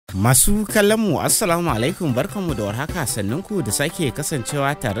Masu kallonmu assalamu alaikum, barkanmu da warhaka, sannunku da sake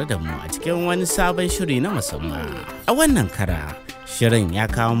kasancewa tare da mu a cikin wani sabon shiri na musamman. A wannan kara shirin ya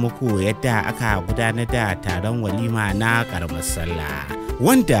kawo muku yadda aka gudanar da taron walima na karamar sallah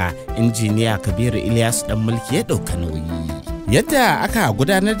wanda injiniya Kabiru Ilyas dan Mulki ya dauka nauyi. Yadda aka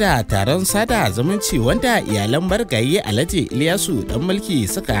gudanar da taron sada zumunci wanda iyalan margayi Alhaji Ilyasu dan Mulki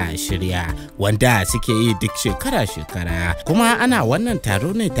suka shirya, wanda suke yi duk shekara-shekara, kuma ana wannan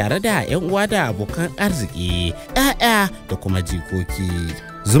taro ne tare da 'yan uwa da abokan arziki, 'ya'ya da kuma jikoki.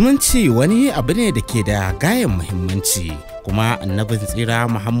 Zumunci wani abu ne da ke da gayan muhimmanci, kuma annabin tsira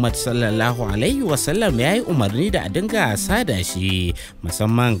Muhammad sallallahu alaihi wasallam ya yi umarni da a dinga sada shi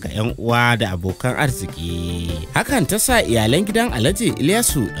musamman ga 'yan uwa da abokan arziki. Hakan ta sa iyalan gidan Alhaji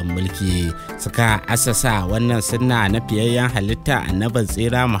Ilyasu dan Mulki suka asasa wannan sunna na fiyayyen halitta annabin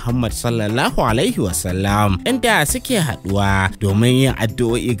tsira Muhammad sallallahu alaihi wasallam, inda suke haduwa domin yin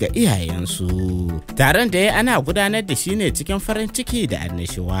addu'o'i ga iyayensu. Taron da ya ana gudanar da shi ne cikin farin ciki da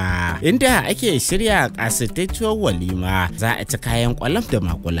annashuwa, inda ake shirya ƙasaitacciyar walima. Za a ci kayan kwalam da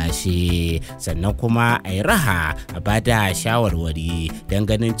makulashe, sannan kuma a yi raha a bada shawarwari don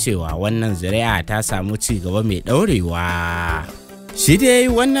ganin cewa wannan zuri'a ta samu ci gaba mai ɗaurewa. Shi dai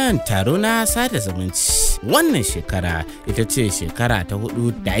wannan taro na sada zumunci wannan shekara ita ce shekara ta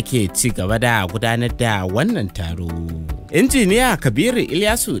 4 da ake ci gaba da gudanar da wannan taro. Injiniya Kabiru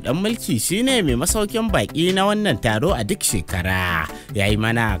Ilyasu dan Mulki shine mai masaukin baki na wannan taro a duk shekara, ya yi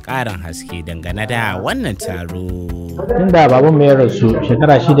mana ƙarin haske dangane da wannan taro. Tunda baban mai rasu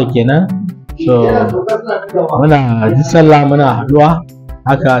shekara 6 kenan, so muna ji sallah muna haduwa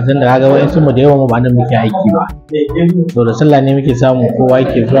haka, tunda kaga wayansu mu da yawa mu ba nan muke aiki ba, to da sallah ne muke samu kowa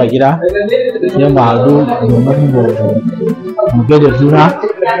yake zuwa gida sai mu haɗu domin mu gaida juna,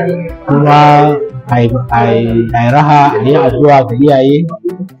 kuma ai raha, a yi addu'a ga iyaye.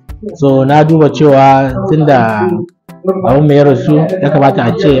 So na duba cewa tunda abin mai rasu ya kamata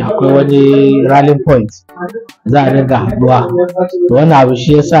a ce akwai wani rallying point za a dinga haduwa, to wannan abu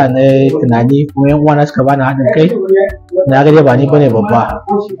shi yasa na tunani, kuma yan uwana suka bani haɗin kai. Na ga dai ba ni bane babba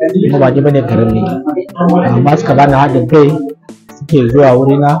kuma ba ni bane karami, amma suka bani haɗin kai, suke zuwa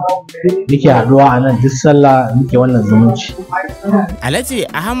wurina, muke haduwa a nan duk sallah, muke wannan zumunci. Alhaji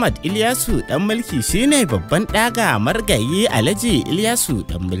Ahmad Ilyasu dan Mulki shine babban ɗaga margayi Alhaji Ilyasu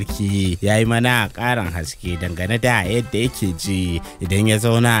dan Mulki, ya yi mana ƙarin haske dangane da yadda yake ji idan ya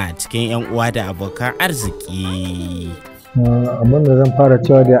zauna cikin 'yan uwa da abokan arziki. Abin da zan fara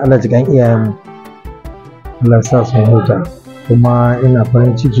cewa da Allah jikan iyayenmu, Allah sa sun huta, kuma ina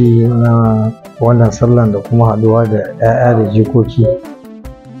farin ciki na wannan sallan da kuma haɗuwa da 'ya'ya da jikoki.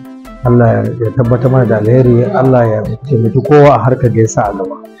 Allah ya tabbatar mana da alheri, Allah ya taimaki kowa a harkar da ya sa a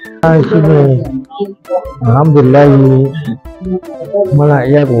gaba. Shi ne alhamdulillah muna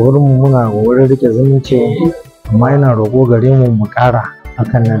iya ƙoƙarinmu, muna ƙoƙarin rike zumunci, amma ina roƙo gare mu ƙara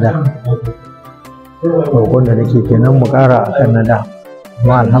akan na da. Roƙon da nake kenan mu ƙara akan na da,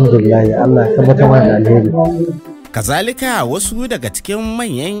 amma alhamdulillah Allah ya tabbatar mana da alheri. Kazalika wasu daga cikin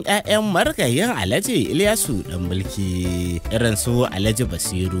manyan 'ya'yan margayin Alhaji Ilyasu dan Mulki irin su Alhaji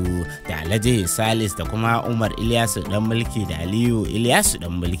Basiru da Alhaji Salis da kuma Umar Ilyasu dan Mulki da Aliyu Ilyasu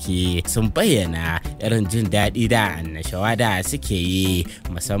dan Mulki sun bayyana irin jin daɗi da annashawa da suke yi,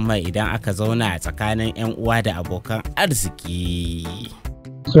 musamman idan aka zauna tsakanin 'yan uwa da abokan arziki.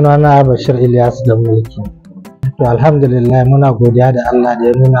 Sunana Bashir Ilyasu dan Mulki. To alhamdulillah muna godiya da Allah da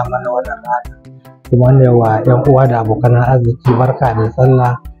ya nuna mana wannan rana, kuma ne wa 'yan uwa da abokan arziki barka da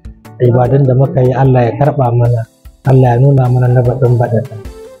sallah. Ibadun da muka yi Allah ya karɓa mana, Allah ya nuna mana na baɗin baɗaɗa,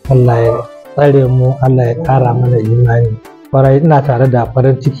 Allah ya tsare mu, Allah ya ƙara mana imani. Kwarai ina tare da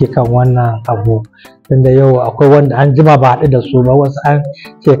farin ciki kan wannan abu, tunda yau akwai wanda an jima ba haɗu da su ba, wasu an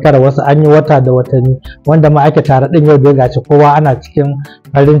shekara, wasu an yi wata da watanni, wanda ma ake tare ɗin yau dai gashi kowa ana cikin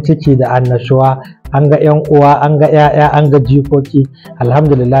farin ciki da annashuwa. An ga 'yan uwa, an ga 'ya'ya, an ga jikoki,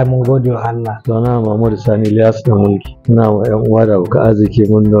 alhamdulillah mun gode wa Allah. Sunana Muhammadu Sani Ilyasu dan Mulki. Ina wa 'yan uwa da abokan arziki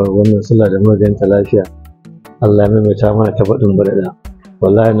mun da wannan sallah da maganta lafiya. Allah ya maimaita mana ta baɗin baɗaɗa.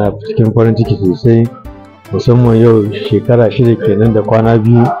 Wallahi na cikin farin ciki sosai, musamman yau shekara 6 kenan da kwana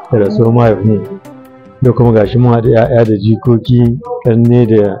 2 da rasuwar mahaifinmu. Yau kuma gashi mun haɗu 'ya'ya da jikoki,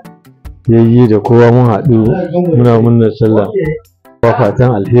 ƙanne da yayye da kowa mun haɗu muna murnar sallah. Fatan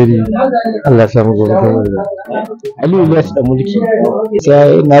alheri, Allah ya samu gobe da Aliyu Ilyasu dan Mulki.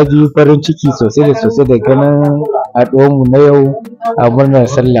 Sai na ji farin ciki sosai da sosai da ganin haɗuwarmu na yau a murnar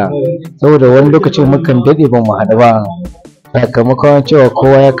sallah, saboda wani lokacin mukan daɗe ba mu haɗu ba, sakamakon cewa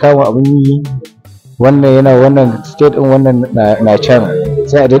kowa ya kama abin yi, wannan yana wannan state ɗin, wannan na can,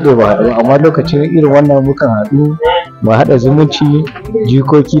 sai a daɗe ba haɗu, amma lokacin irin wannan mukan haɗu mu haɗa zumunci,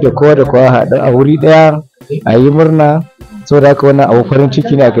 jikoki da kowa haɗu a wuri ɗaya a yi murna. Saboda haka wannan abu farin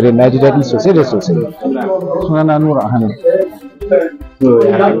ciki ne a gare ni, na ji daɗi sosai da sosai. Sunana Nura Ahmed.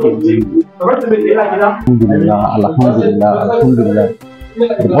 Alhamdulillah.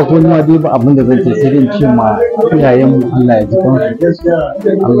 Da farko ni dai ba abin da zan ce sai dai ce ma iyayenmu Allah ya ji kansu,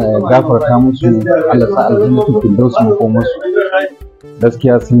 Allah ya gafarta musu, Allah sa aljannatul firdaus mu ko musu.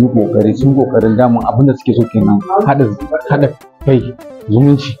 Gaskiya sun yi kokari, sun kokarin damun abin da suke so kenan, hada kai,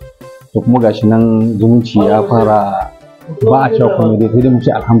 zumunci. To kuma gashi nan zumunci ya fara, ba a cewa komai dai sai dai mu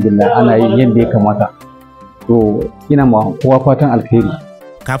ce alhamdulillah ana yi yadda ya kamata. To ina ma kowa fatan alkhairi.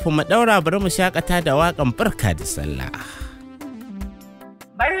 Kafin mu daura bari mu shakata da waƙan barka da sallah.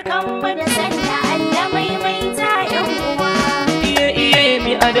 Barkanmu da sallah Allah maimaita yan uwa. Iye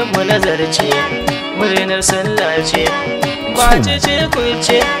mi adam mu nazarce, murnar sallah ce, ba ce ku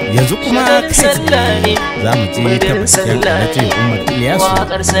ce. Yanzu kuma kai tsaye za mu je ta bakin Alhaji Umar Ilyasu.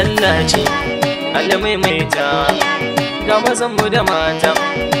 Waƙar sallah ce, Allah maimaita, ga mazan mu da mata,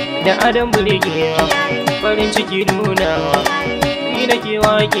 da adam burgewa, farin ciki nunawa, ni nake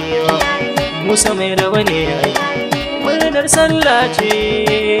waƙewa, Musa mai raba ne ai. Murnar sallah ce,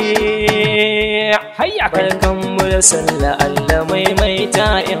 hayya barkanmu da sallah Allah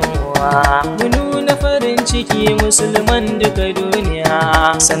maimaita yan uwa. Mu nuna farin ciki musulman duka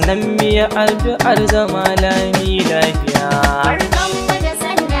duniya, sannan mu yi addu'ar zama lami lafiya. Barkanmu da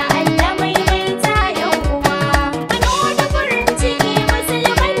sallah Allah maimaita yan uwa. Mu nuna farin ciki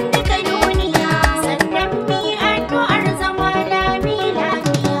musulman duka duniya, sannan mu yi addu'ar zama lami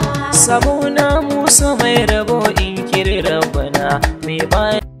lafiya. Sabona Musa mai rabo Rabbana mai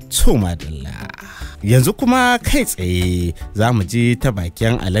bayan. To madalla. Yanzu kuma kai tsaye za mu je ta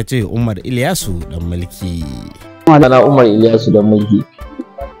bakin Alhaji Umar Ilyasu dan Mulki. Ana Umar Ilyasu dan Mulki.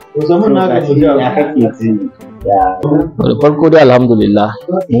 Da farko dai alhamdulillah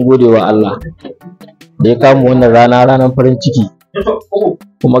mun gode wa Allah da ya kama wannan ranar farin ciki,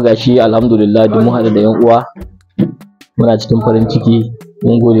 kuma gashi alhamdulillah duk mun haɗu da yan uwa muna cikin farin ciki.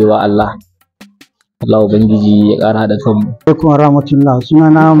 Mun gode wa Allah. Allah Ubangiji ya ƙara da kanmu. Alaikum warahmatullah.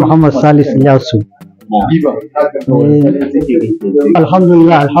 Sunana Muhammad Salis Ilyasu.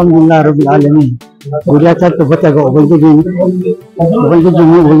 Alhamdulillah rabbil alamin. Godiya ta tabbata ga Ubangiji mu,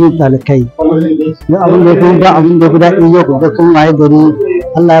 Ubangiji talakai. Ni abin da kuma ba abin da guda ɗin yau da kun waye gari.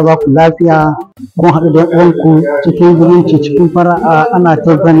 Allah ya ba ku lafiya, kun haɗu da uwanku cikin zumunci, cikin fara'a, ana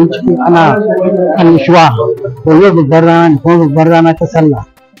ta ganin ciki, ana annishuwa. To yau babbar rana ne, kuma babbar rana ta sallah.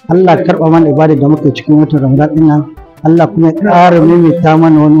 Allah karɓa mana ibada da muke cikin watan Ramadan ɗin nan. Allah kuma ya ƙara maimaita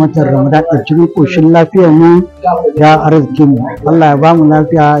mana wani watan Ramadan a cikin ƙoshin lafiyar mu da arzikin mu. Allah ya bamu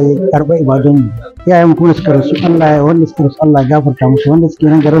lafiya, ya karɓa ibadun mu. Iyayen mu kuma suka rasu, wanda suka rasu Allah ya gafarta musu, wanda suke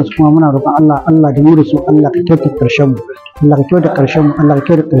nan garin su kuma muna roƙon Allah da mu da su, Allah ka kyauta ƙarshen mu, Allah ka kyauta ƙarshen mu, Allah ka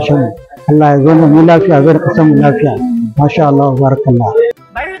kyauta ƙarshen mu. Allah ya zo mu lafiya, zo da ƙasar mu lafiya. Masha Allah, barakallah.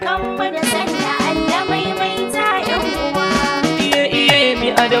 Barkanmu da sallah Allah maimaita yan uwa. Iye mi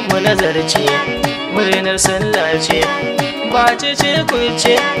adam mu nazarce, murnar sallah ce, ba ce ku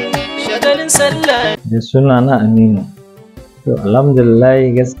ce, shagalin sallah. Da suna na Aminu. To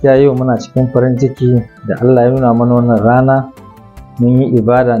alhamdulillah gaskiya yau muna cikin farin ciki da Allah ya nuna mana wannan rana. Mun yi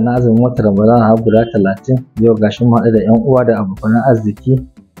ibada na azumin watan Ramadan har guda 30. Yau gashi mu haɗu da ƴan uwa da abokan arziki,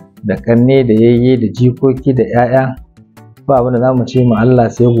 da kanne da yayye da jikoki da ƴaƴa. Ba abin da za mu ce ma Allah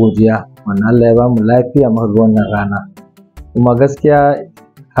sai godiya. Wannan Allah ya ba mu lafiya muka ga wannan rana. Kuma gaskiya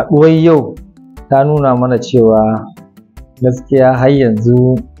haɗuwar yau ta nuna mana cewa gaskiya har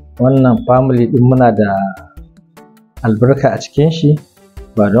yanzu wannan family ɗin muna da albarka a cikin shi,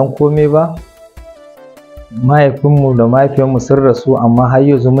 ba don komai ba. Mahaifinmu da mahaifiyarmu sun rasu amma har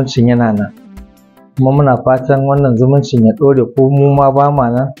yau zumuncin yana nan, kuma muna fatan wannan zumuncin ya ɗore ko mu ma ba ma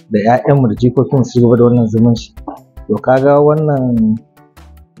nan da 'ya'yanmu da jikokin su gaba da wannan zumunci. To kaga wannan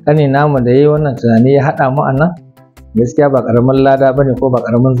ƙani namu da yayi wannan tunani ya haɗa mu a nan, gaskiya ba ƙaramin lada bane ko ba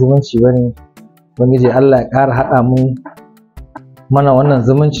ƙaramin zumunci bane. Ubangiji Allah ya ƙara haɗa mu mana wannan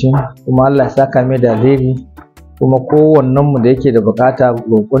zumuncin, kuma Allah ya saka mai da alheri. Kuma kowannenmu da yake da bukata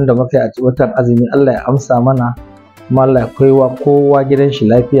roƙon da muka yi a watan azumi Allah ya amsa mana, kuma Allah ya kaiwa kowa gidan shi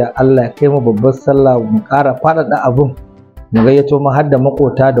lafiya. Allah ya kai mu babbar sallah, mu ƙara faɗaɗa abun, mu gayyato mu har da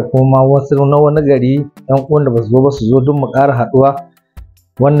makota da kuma wasu na wani gari ɗan uwan da ba su zo ba su zo don mu ƙara haɗuwa.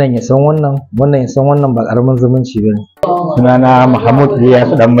 Wannan ya san wannan, wannan ya san wannan, ba ƙaramin zumunci ba ne. Sunana Muhammad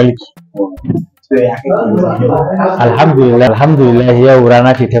Ilyasu dan Mulki. Alhamdulillah yau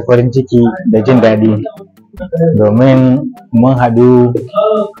rana ce ta farin ciki da jin daɗi, domin mun haɗu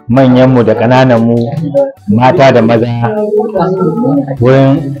manyanmu da ƙanananmu, mata da maza,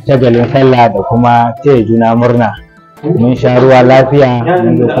 wurin shagalin sallah da kuma taya juna murna. mun sha ruwa lafiya,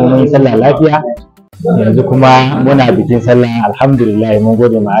 yanzu kuma mun yi sallah lafiya, yanzu kuma muna bikin sallah alhamdulillah mun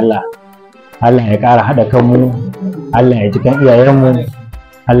gode ma Allah. Allah ya ƙara haɗa kanmu, Allah ya ji kan iyayenmu,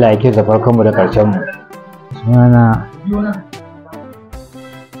 Allah ya kisa farkonmu da ƙarshenmu. Sunana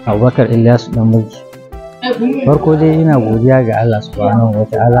Abubakar Ilyasu dan Mulki. Farko dai ina godiya ga Allah subhanahu wa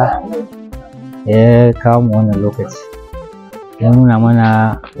ta'ala ya kawo mu wannan lokaci, ya nuna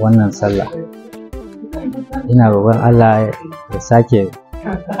mana wannan sallah. Ina roƙon Allah ya sake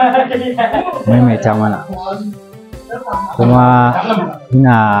maimaita mana, kuma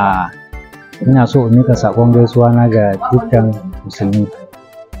ina so in mika saƙon gaisuwa na ga dukkan musulmi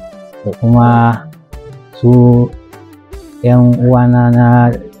da kuma su 'yan uwana na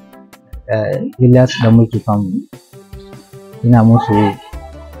Ilyas da Mulki Family. Ina musu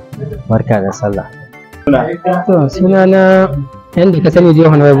barka da sallah. To sunana yadda ka sani dai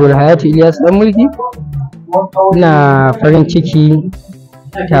Honorable Hayatu Ilyas dan Mulki. Ina farin ciki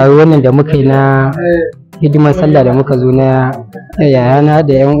taro wannan da muka yi na hidimar sallah da muka zo na yayana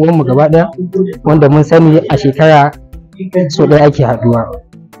da yan uwanmu gaba ɗaya, wanda mun sani a shekara so ɗaya ake haɗuwa.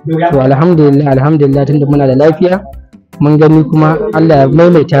 To alhamdulillah tunda muna da lafiya mun gani, kuma Allah ya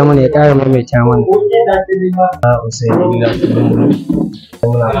maimaita mana, ya ƙara maimaita mana.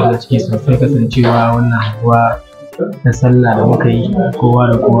 Muna farin ciki sosai kasancewa wannan haɗuwa ta sallah da muka yi,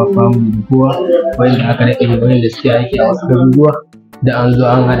 kowa da kowa, family da kowa, wanda aka daɗe wanda suke aiki a wasu garuruwa, da an zo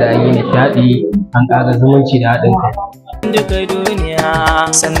an haɗa an yi nishaɗi, an ƙara zumunci da haɗin kai. Duka duniya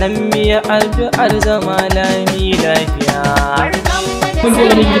sannan miya addu'ar zama lami lafiya. Kun je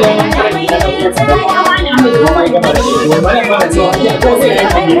wani gida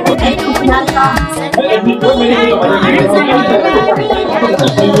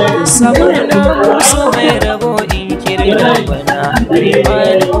saboda so mai rabo in kirga bana,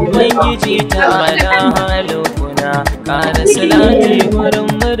 ribar ubangiji ta ala halukuna, kada salati wurin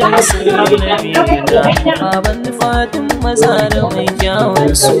mudan sirri na biyuna, baban fatin maza da mai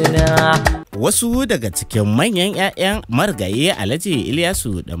kyawun suna. Wasu daga cikin manyan 'ya'yan marigayi Alhaji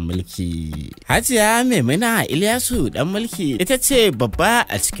Ilyasu dan Mulki. Hajiya Maimuna Ilyasu dan Mulki ita ce babba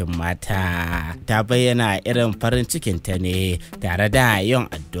a cikin mata. Ta bayyana irin farin cikinta ne tare da yin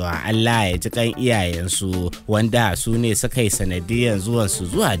addu'a Allah ya ji kan iyayensu, wanda su ne suka yi sanadiyan zuwansu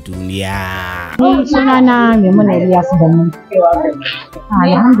zuwa duniya. Ni sunana Maimuna Ilyasu dan Mulki.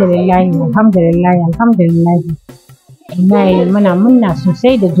 Alhamdulillah. Muna munna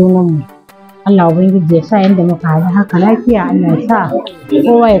sosai da junanmu. Allah Ubangiji ya sa yadda muka haɗu haka lafiya, Allah ya sa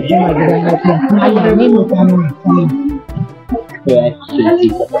kowa ya koma gidan lafiya, kuma Allah ne mai kuma musamman.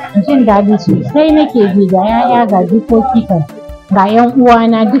 Jin daɗi sosai nake ji, ga 'ya'ya ga jikoki kan ga 'yan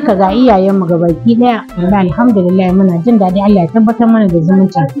uwana duka ga iyayenmu ga baki ɗaya. Alhamdulillah muna jin daɗi, Allah ya tabbatar mana da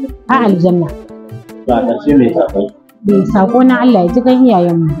zumunci a aljanna. Sako na Allah ya ji kan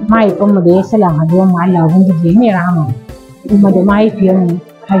iyayenmu, mahaifinmu da ya sala haduwanmu, Allah Ubangiji ya mai rahama, kuma da mahaifiyarmu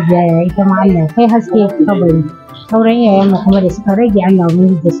Hajiya ya ita ma Allah kai haske kabari, sauran iyayenmu kuma da suka rage Allah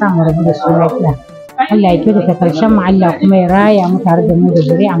Ubangiji ya sa mu rabu da su lafiya. Allah ya kyautata karshen mu, Allah kuma ya raya mu tare da mu da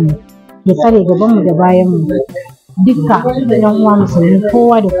zuri'anmu, ya tsare gaban mu da bayan mu, dukka ɗan uwa musulmi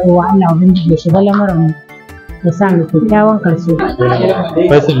kowa da kowa, Allah Ubangiji ya shiga lamarin mu, ya sa mu kyakkyawan karshe.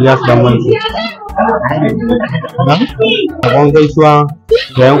 Faisal Ilyas dan Mulki. Sabon gaisuwa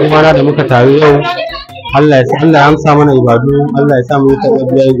da 'yan uwana da muka taru yau. Allah ya amsa mana ibadu, Allah ya sa mu yi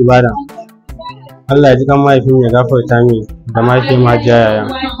taɓaɓɓiyar ibada. Allah ya ji kan mahaifin ya gafarta min da mahaifin Hajiya Yaya.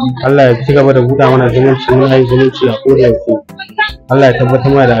 Allah ya ci gaba da buɗa mana zumunci, muna yin zumunci a koda yaushe. Allah ya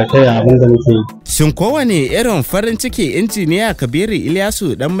tabbatar mana da alkhairi a abin da muke yi. Shin kowane irin farin ciki injiniya Kabiru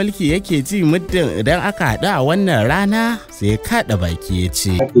Ilyasu dan Mulki yake ji muddin idan aka haɗu a wannan rana? Sai kaɗa baki ya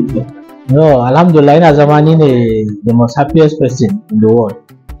ce. No, alhamdulillah ina zama ni ne the most happiest person in the world.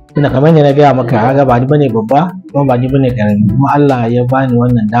 Ina kamar yadda na gaya maka, kaga ba ni bane babba kuma ba ni bane karami, kuma Allah ya bani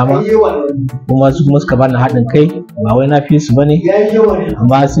wannan dama, kuma su kuma suka bani haɗin kai, ba wai na fi su bane,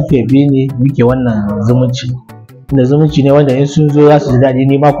 amma su bi ne muke wannan zumunci. Inda zumunci ne wanda in sun zo za su ji daɗi,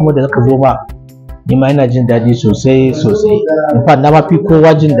 ni ma kuma da suka zo ba ni ma ina jin daɗi sosai. In fact na ma fi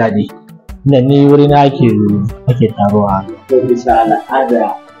kowa jin daɗi, inda ni wuri na ake taruwa.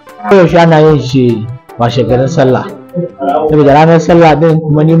 Koyaushe ana yin shi ba shekarun sallah, saboda ranar sallah din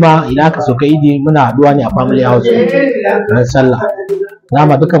kuma ni ma idan aka sauka idi muna haɗuwa ne a family house ran sallah.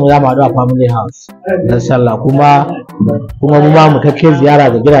 Duka mu za mu haɗu a family house ran sallah, kuma mu ma mu kai ziyara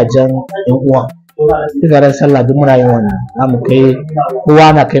ga gidajen yan uwa. Duka ran sallah duk muna yin wannan, za mu kai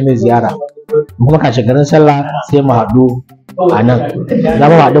kowa na kai mai ziyara, kuma kashe garin sallah sai mu haɗu a nan. Za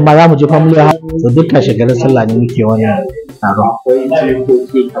mu haɗu ma za mu je family house, to duk kashe garin sallah ne muke wannan. taron.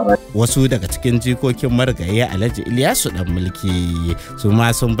 Wasu daga cikin jikokin marigayi Alhaji Ilyasu dan Mulki su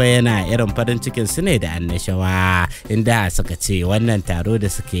ma sun bayyana irin farin cikin su ne da annashawa, inda suka ce wannan taro da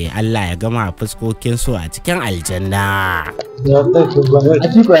suke Allah ya gama fuskokin su a cikin aljanna.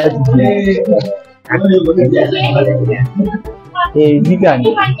 Diga ne.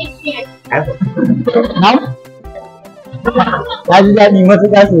 Na ji daɗi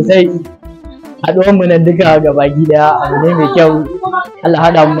matuƙa sosai. Haɗuwar mu nan duka gaba gida abu ne mai kyau. Allah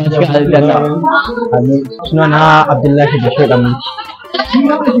haɗa mu cikin aljanna. Amin. Sunana Abdullahi da Shehu Ɗan.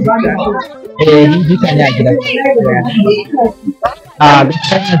 Ni duka ne a gidan. A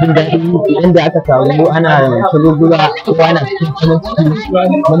gaskiya jin daɗi inda aka taru ana shagulgula kowa ana cikin farin ciki.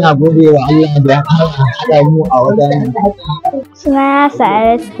 Muna gode wa Allah da ya haɗa mu a wajen. Sunana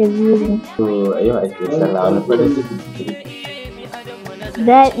Sa'adat Kabiru. To a yau ake sallah wani farin ciki.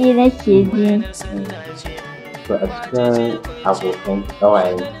 Daɗi nake ji. To a cikin abokan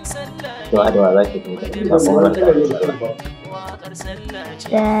ƙawayen to da wa za ki dinga samun barka da sallah.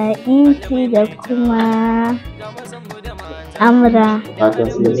 Da Inki da kuma Amra. Fatan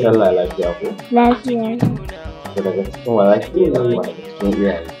sun yi sallah lafiya ko? Lafiya. To daga cikin wa za ki iya zama a cikin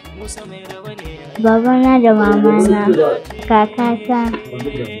iyaye? Babana da mamana. Kakata.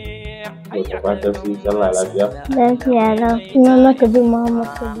 To fatan sun yi sallah lafiya? Lafiya lau. Sunana Kabir Muhammad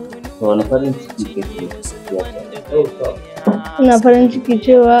Kabir. To wani farin ciki kake Ina farin ciki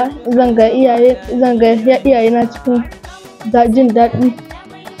cewa zan ga iyayena cikin jin daɗi.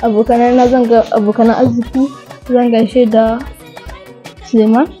 Abokanai zan ga abokan arziki, zan gaishe da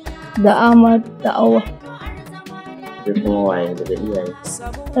Suleiman da Ahmad da Awa. Sai kuma waye daga iyaye?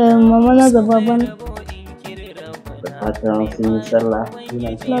 Mamana da babana. Da fatan sun yi sallah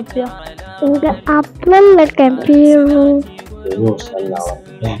lafiya. Da Abdullah Kabiru. yau sallah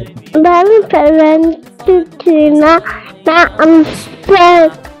Bari farin ciki na amsa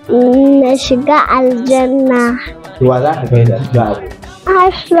na shiga aljanna. Wa za ka kai da shiga abu?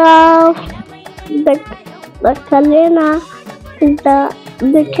 Ashraf da Kalina da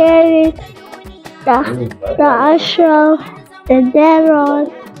Kerry da Ashraf da Daron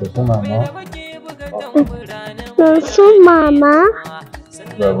da su mama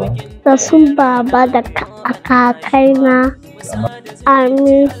da su baba da kakaina.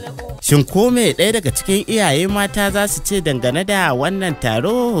 Amin. Shin ko me ɗaya daga cikin iyaye mata za su ce dangane da wannan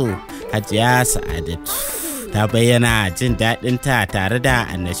taro? Hajiya Sa'adatu ta bayyana jin daɗinta tare da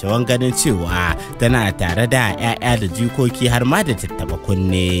annashawan ganin cewa tana tare da 'ya'ya da jikoki har ma da tattaba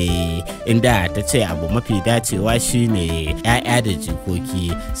kunne, inda ta ce abu mafi dacewa shine 'ya'ya da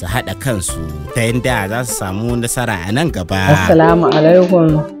jikoki su haɗa kansu ta yadda za su samu nasara a nan gaba. Assalamu alaikum.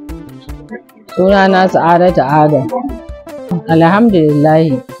 Sunana Sa'adatu Adam. Alhamdulillah,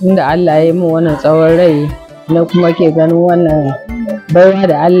 inda Allah ya yi min wannan tsawon rai na kuma ke ganin wannan baiwa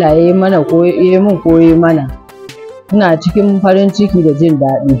da Allah ya yi mana ko ya yi min ko ya yi mana. Ina cikin farin ciki da jin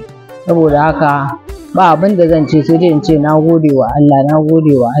daɗi. Saboda haka ba abin da zan ce sai dai in ce na gode wa Allah, na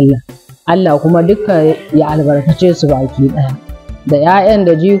gode wa Allah. Allah kuma dukka ya albarkace su baki ɗaya. Da 'ya'yan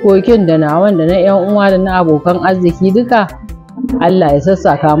da jikokin da nawan da na 'yan uwa da na abokan arziki duka Allah ya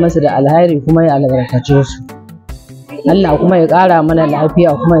sassaka masu da alheri kuma ya albarkace su. Allah kuma ya ƙara mana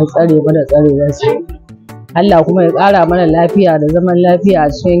lafiya kuma ya tsare mana tsarewarsu. Allah kuma ya ƙara mana lafiya da zaman lafiya a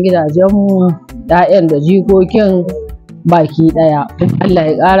cikin gidajenmu, 'ya'yan da jikokin baki ɗaya. Allah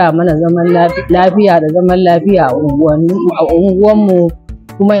ya ƙara mana zaman lafiya da zaman lafiya a unguwanmu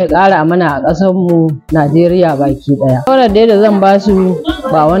kuma ya ƙara mana a ƙasarmu Najeriya baki ɗaya. Shawarar dai da zan ba su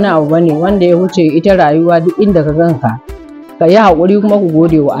ba wani abu bane wanda ya wuce ita rayuwa duk inda ka ganka. Ka yi haƙuri kuma ku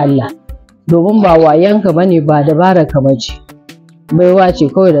gode wa Allah. Domin ba wayanka bane ba dabararka bace, baiwa ce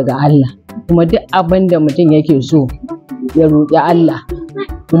kawai daga Allah. Kuma duk abin da mutum yake so ya roƙi Allah,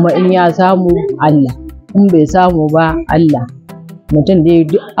 kuma in ya samu Allah, in bai samu ba Allah. Mutum dai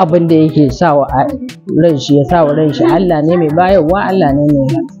duk abin da yake sawa ran shi ya sawa ran shi. Allah ne mai bayarwa, Allah ne mai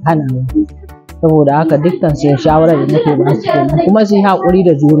hanawa. Saboda haka dukkan su shawarar da nake ba su kenan, kuma su yi haƙuri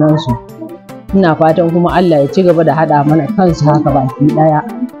da junansu. Ina fatan kuma Allah ya ci gaba da haɗa mana kansu haka baki ɗaya.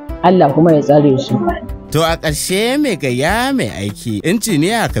 Allah kuma ya tsare su. To a ƙarshe mai gaya mai aiki,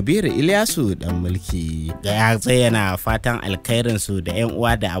 injiniya Kabiru Ilyasu dan Mulki ya zayyana fatan alkhairinsu da 'yan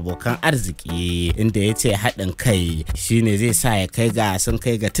uwa da abokan arziki, inda ya ce haɗin kai shine zai sa ya kai ga sun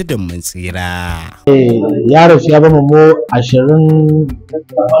kai ga tudun mun tsira. Yaro shi ya bama mu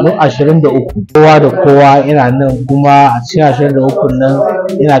 23 kowa da kowa ina nan, kuma a cikin 23 nan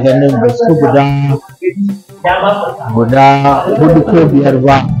ina ganin ba su guda 4 ko 5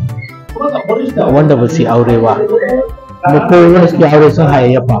 ba wanda ba su yi aure ba. kuma ko wanda suke aure sun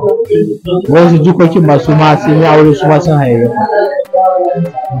hayayyafa, wasu jikokin masu ma sun yi aure su ma sun hayayyafa.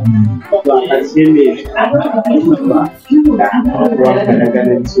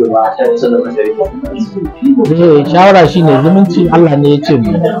 Shawara shine zumunci Allah ne ya ce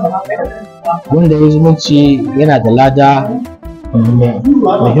mu, wanda ya zumunci yana da lada,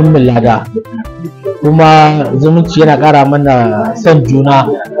 muhimmin lada, kuma zumunci yana ƙara mana son juna,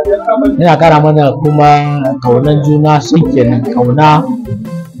 yana ƙara mana kuma ƙaunar juna, sun kenan ƙauna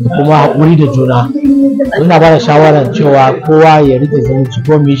da kuma haƙuri da juna. Ina ba da shawarar cewa kowa ya rike zumunci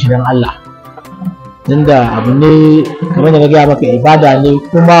ko mu yi shi don Allah, tunda abu ne kamar da na gaya maka ibada ne,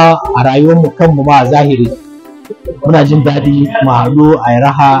 kuma a rayuwarmu kanmu ma a zahiri muna jin daɗi mu haɗu a yi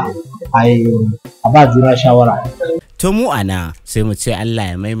raha a ba juna shawara. To mu ana sai mu ce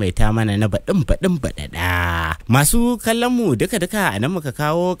Allah ya maimaita mana na baɗin baɗaɗa. Masu kallon mu duka a nan muka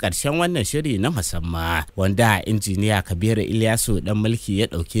kawo ƙarshen wannan shiri na musamman wanda injiniya Kabiru Ilyasu dan Mulki ya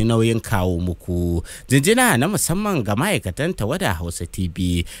ɗauki nauyin kawo muku. Jinjina na musamman ga ma'aikatan Tawada Hausa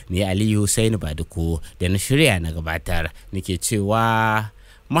TV, ni Aliyu Husaini Baduko da na shirya na gabatar nake cewa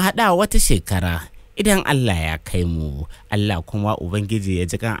mu haɗa wata shekara idan Allah ya kai mu. Allah kuma Ubangiji ya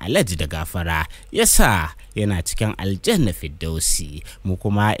ji kan Alhaji da gafara, ya sa yana cikin aljanna firdausi, mu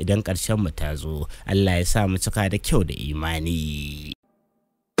kuma idan ƙarshen mu ta zo Allah ya sa mu cika da kyau da imani.